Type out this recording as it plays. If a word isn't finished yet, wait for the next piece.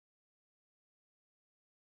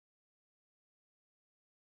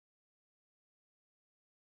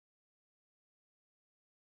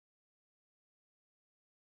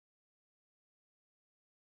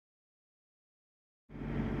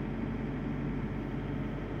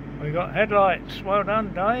We got headlights. Well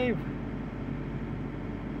done, Dave.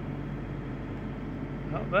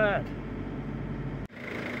 Not bad.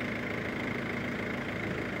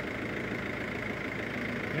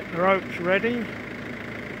 Get the ropes ready.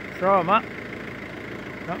 Throw them up.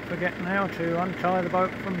 Don't forget now to untie the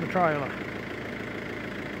boat from the trailer,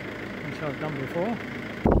 which I've done before.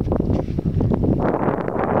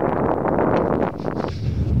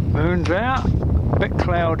 Moon's out. A bit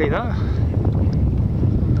cloudy though.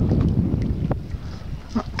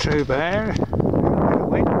 Not too bad. A bit of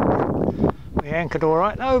wind. We anchored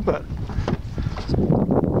alright though, but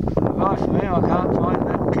life of me, I can't find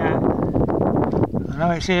that cat. I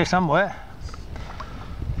know it's here somewhere.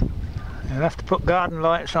 You'll have to put garden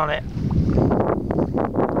lights on it.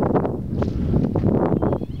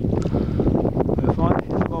 We'll find it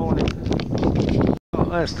in the morning. Oh,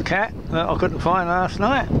 there's the cat that I couldn't find last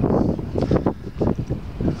night.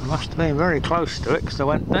 I must have been very close to it because I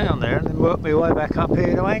went down there and then worked my way back up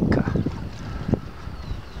here to anchor.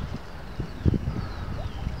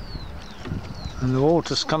 And the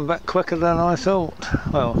water's come back quicker than I thought.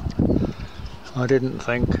 Well, I didn't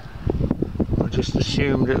think. I just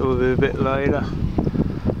assumed it would be a bit later.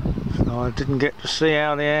 So I didn't get to see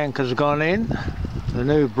how the anchor's gone in. The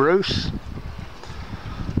new Bruce.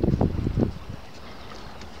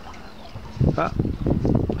 But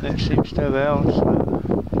it seems to have held. So.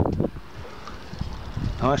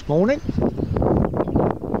 Nice morning.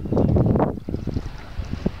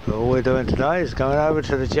 So all we're doing today is going over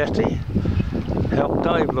to the jetty and help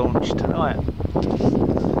Dave launch tonight.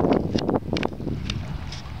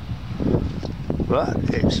 But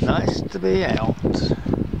it's nice to be out.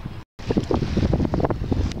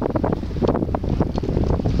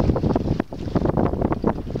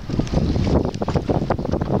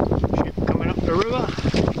 Ship coming up the river.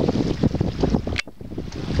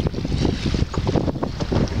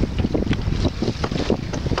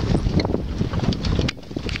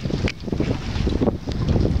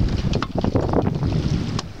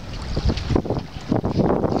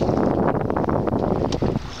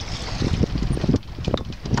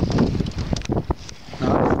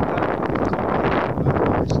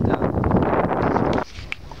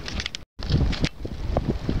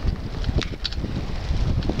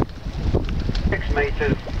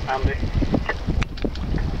 Meters, Andy.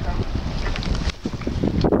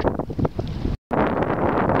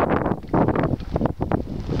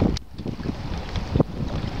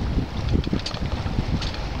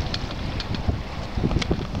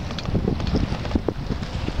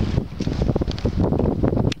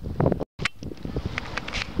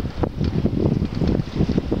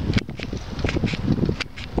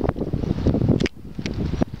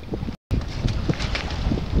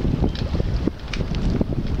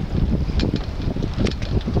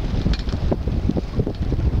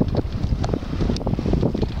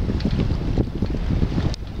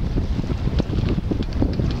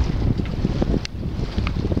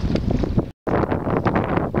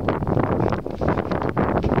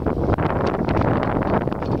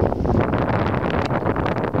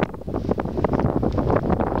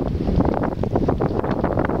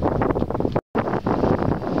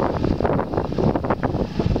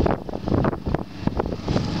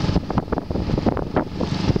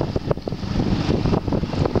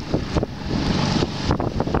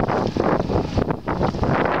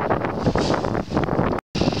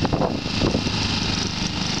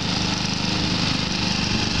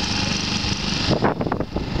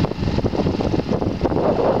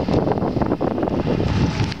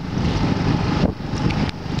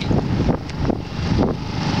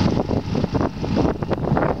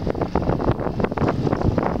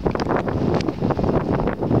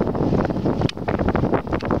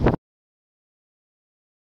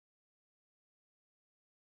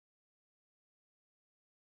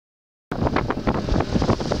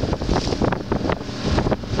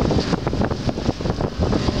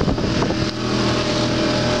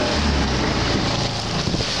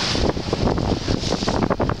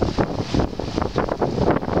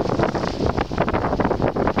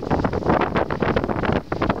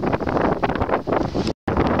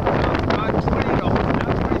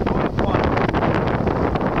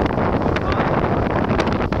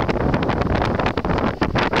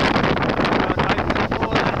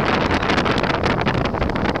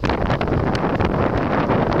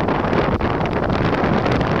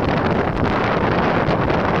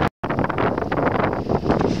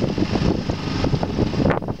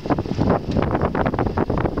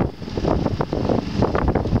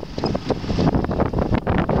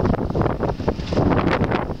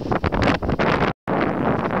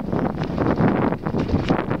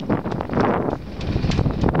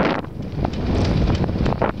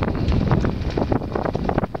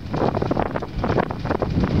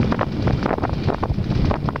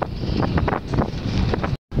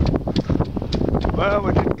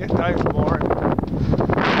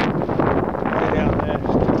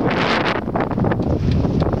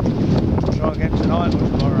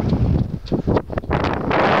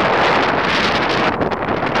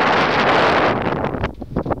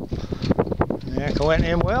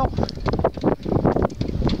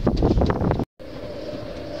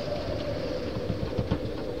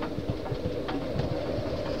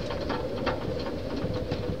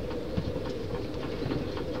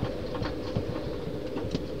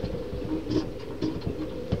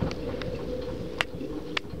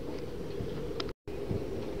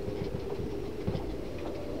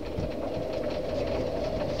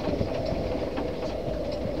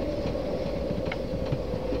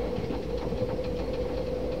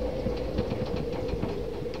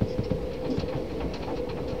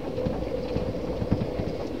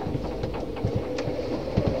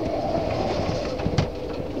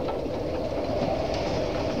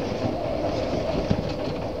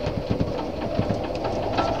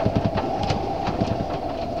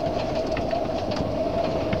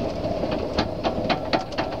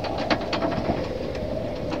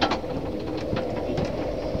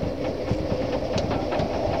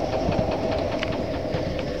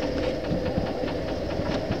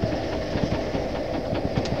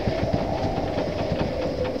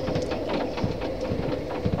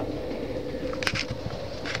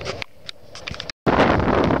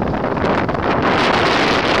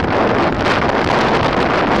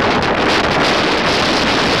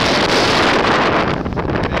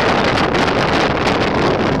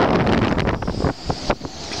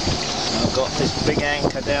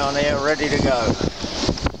 down here ready to go.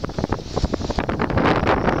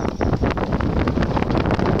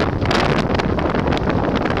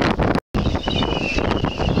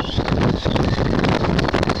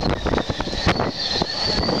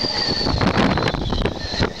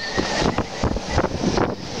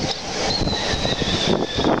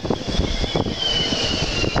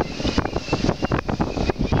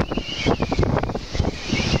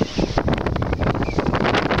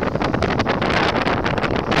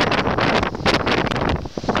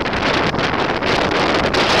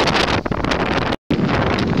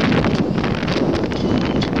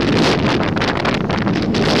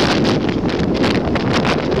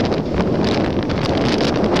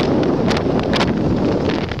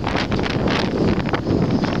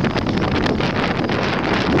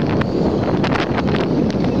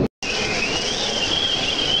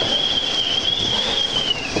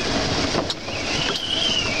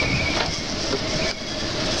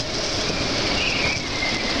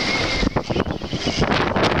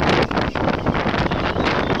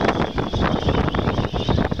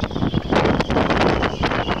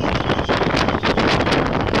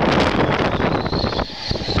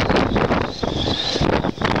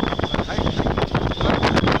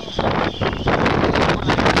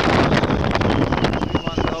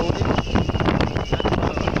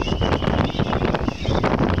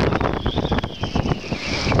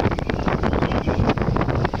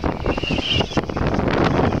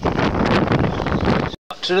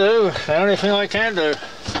 To do, the only thing I can do,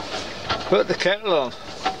 put the kettle on.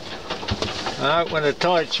 I hope when the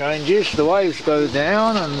tide changes the waves go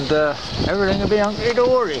down and everything will be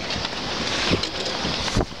hunky-dory.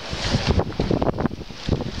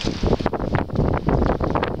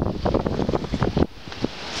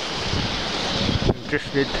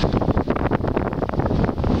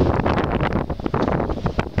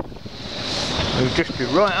 We've drifted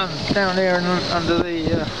right down here and under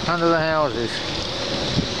the houses.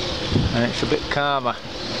 And it's a bit calmer.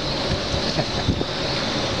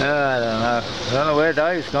 I don't know where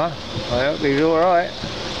Dave's gone. I hope he's alright.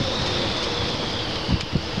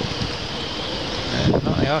 There's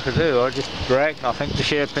nothing I can do, I just dragged. I think the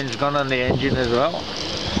hairpin's gone on the engine as well.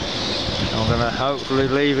 I'm going to hopefully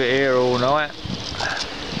leave it here all night.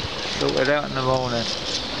 Sort it out in the morning.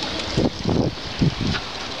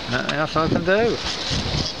 Nothing else I can do.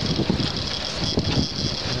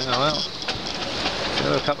 Yeah, well.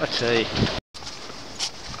 A cup of tea.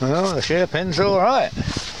 Well, the hairpin's alright.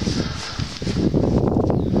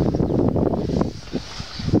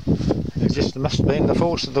 It must have been the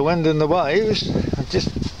force of the wind and the waves. It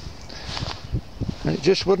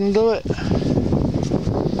just wouldn't do it.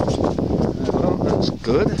 Well, that's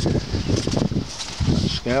good. That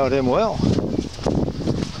scoured him well.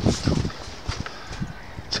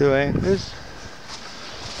 2 anchors.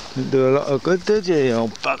 Didn't do a lot of good, did you, you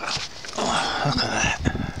old bugger? Oh, look at that.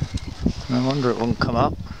 No wonder it wouldn't come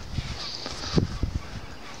up.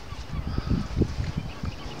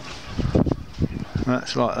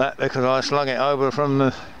 That's like that because I slung it over from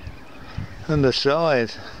the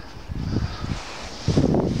side.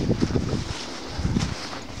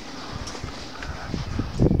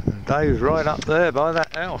 Dave's right up there by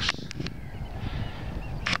that house.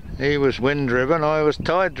 He was wind driven, I was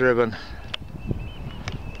tide driven.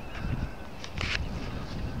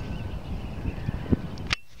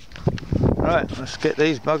 Right, let's get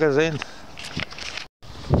these buggers in.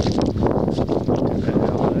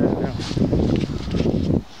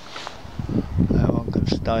 That one can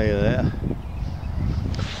stay there.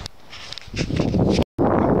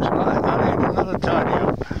 Looks like I need another tidy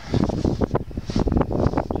up.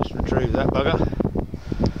 Just retrieve that bugger.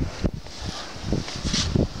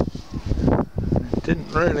 It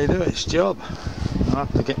didn't really do its job. I'll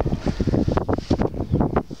have to get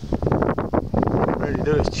really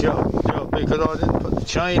do its job because I didn't put the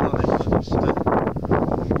chain on it. I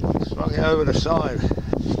just swung it over the side.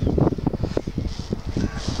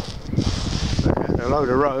 But at a load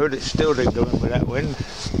of road, it still didn't go in with that wind.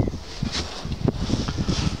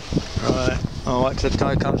 Right, I'll wait till the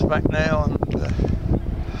tide comes back now and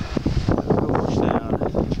wash down.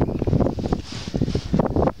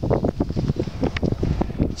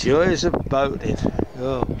 Joys of boating.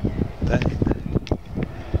 Oh, dang it.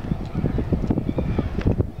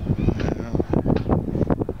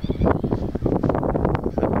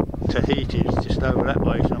 Tahiti's just over that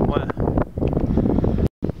way somewhere.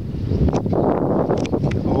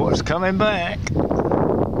 Water's coming back.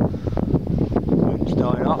 Wind's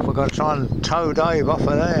dying off. We've got to try and tow Dave off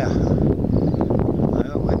of there.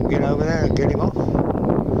 Well, we can get over there and get him off.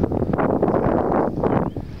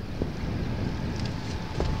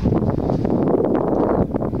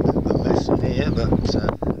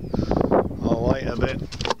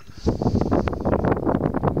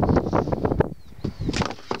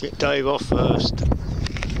 Dave off first.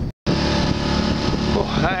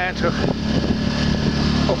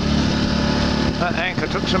 Oh, that anchor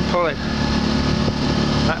took some pulling.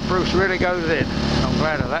 That Bruce really goes in. I'm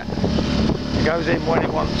glad of that. It goes in when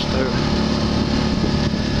it wants to.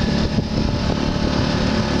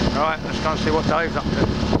 Right, let's go and see what Dave's up to.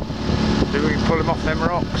 See if we can pull him off them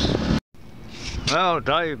rocks. Well,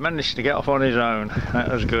 Dave managed to get off on his own.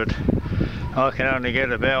 That was good. I can only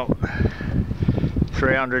get about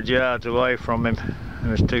 300 yards away from him. It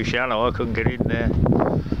was too shallow, I couldn't get in there.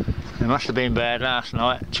 It must have been bad last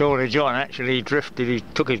night. Charlie John actually drifted, he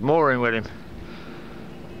took his mooring with him.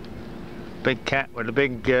 Big cat with a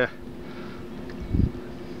big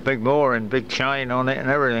mooring, big chain on it and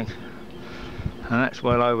everything. And that's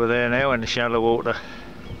well over there now in the shallow water.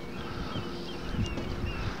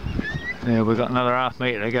 Yeah, we've got another half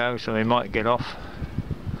metre to go, so he might get off.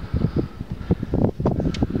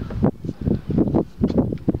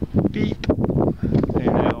 Beep.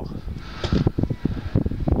 There now.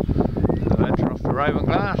 That's off the Raven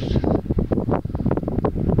Glass.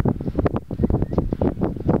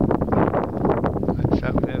 Let's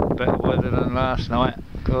hope we have better weather than last night.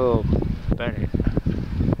 Oh, Bennett.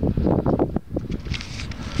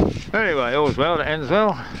 Anyway, all's well that ends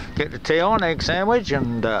well. Get the tea on, egg sandwich,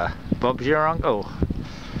 and Bob's your uncle.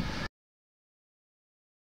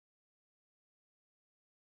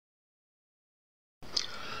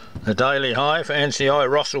 The daily high for NCI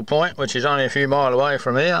Russell Point, which is only a few miles away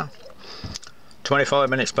from here, 25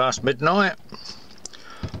 minutes past midnight,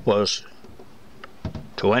 was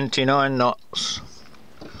 29 knots.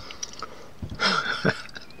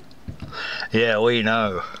 Yeah, we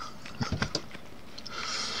know.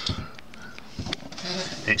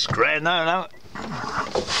 It's great now,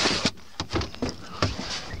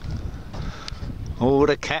 all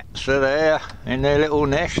the cats are there in their little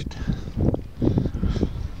nest.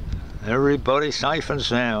 Everybody safe and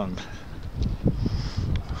sound.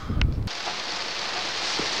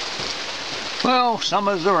 Well,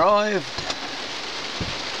 summer's arrived.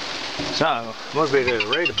 So, what do we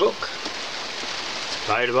do? Read a book,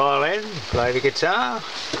 play the violin, play the guitar,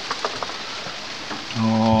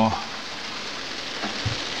 or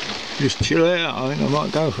just chill out. I think I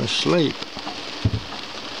might go for a sleep.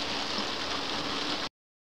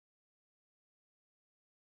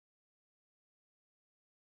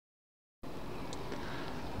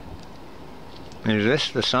 Is this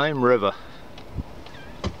the same river?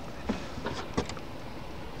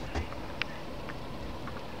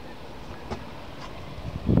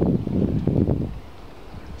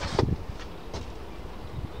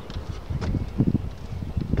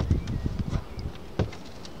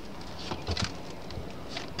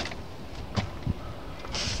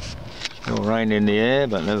 Still rain in the air,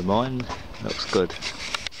 but never mind, looks good.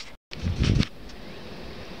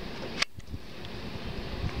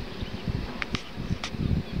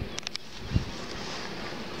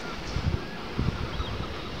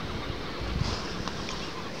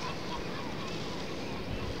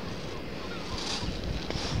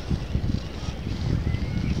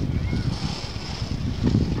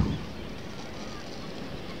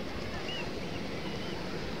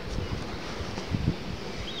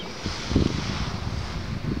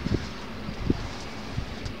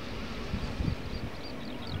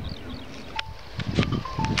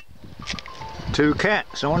 Two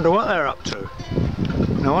cats, I wonder what they're up to.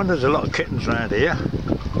 No wonder there's a lot of kittens around here.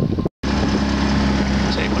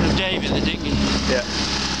 Take one of Dave in the dinghy. Yeah.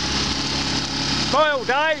 Smile,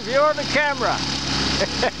 Dave, you're on the camera.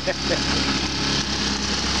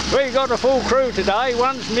 We got a full crew today,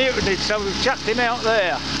 one's mutinied, so we've chucked him out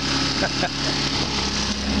there.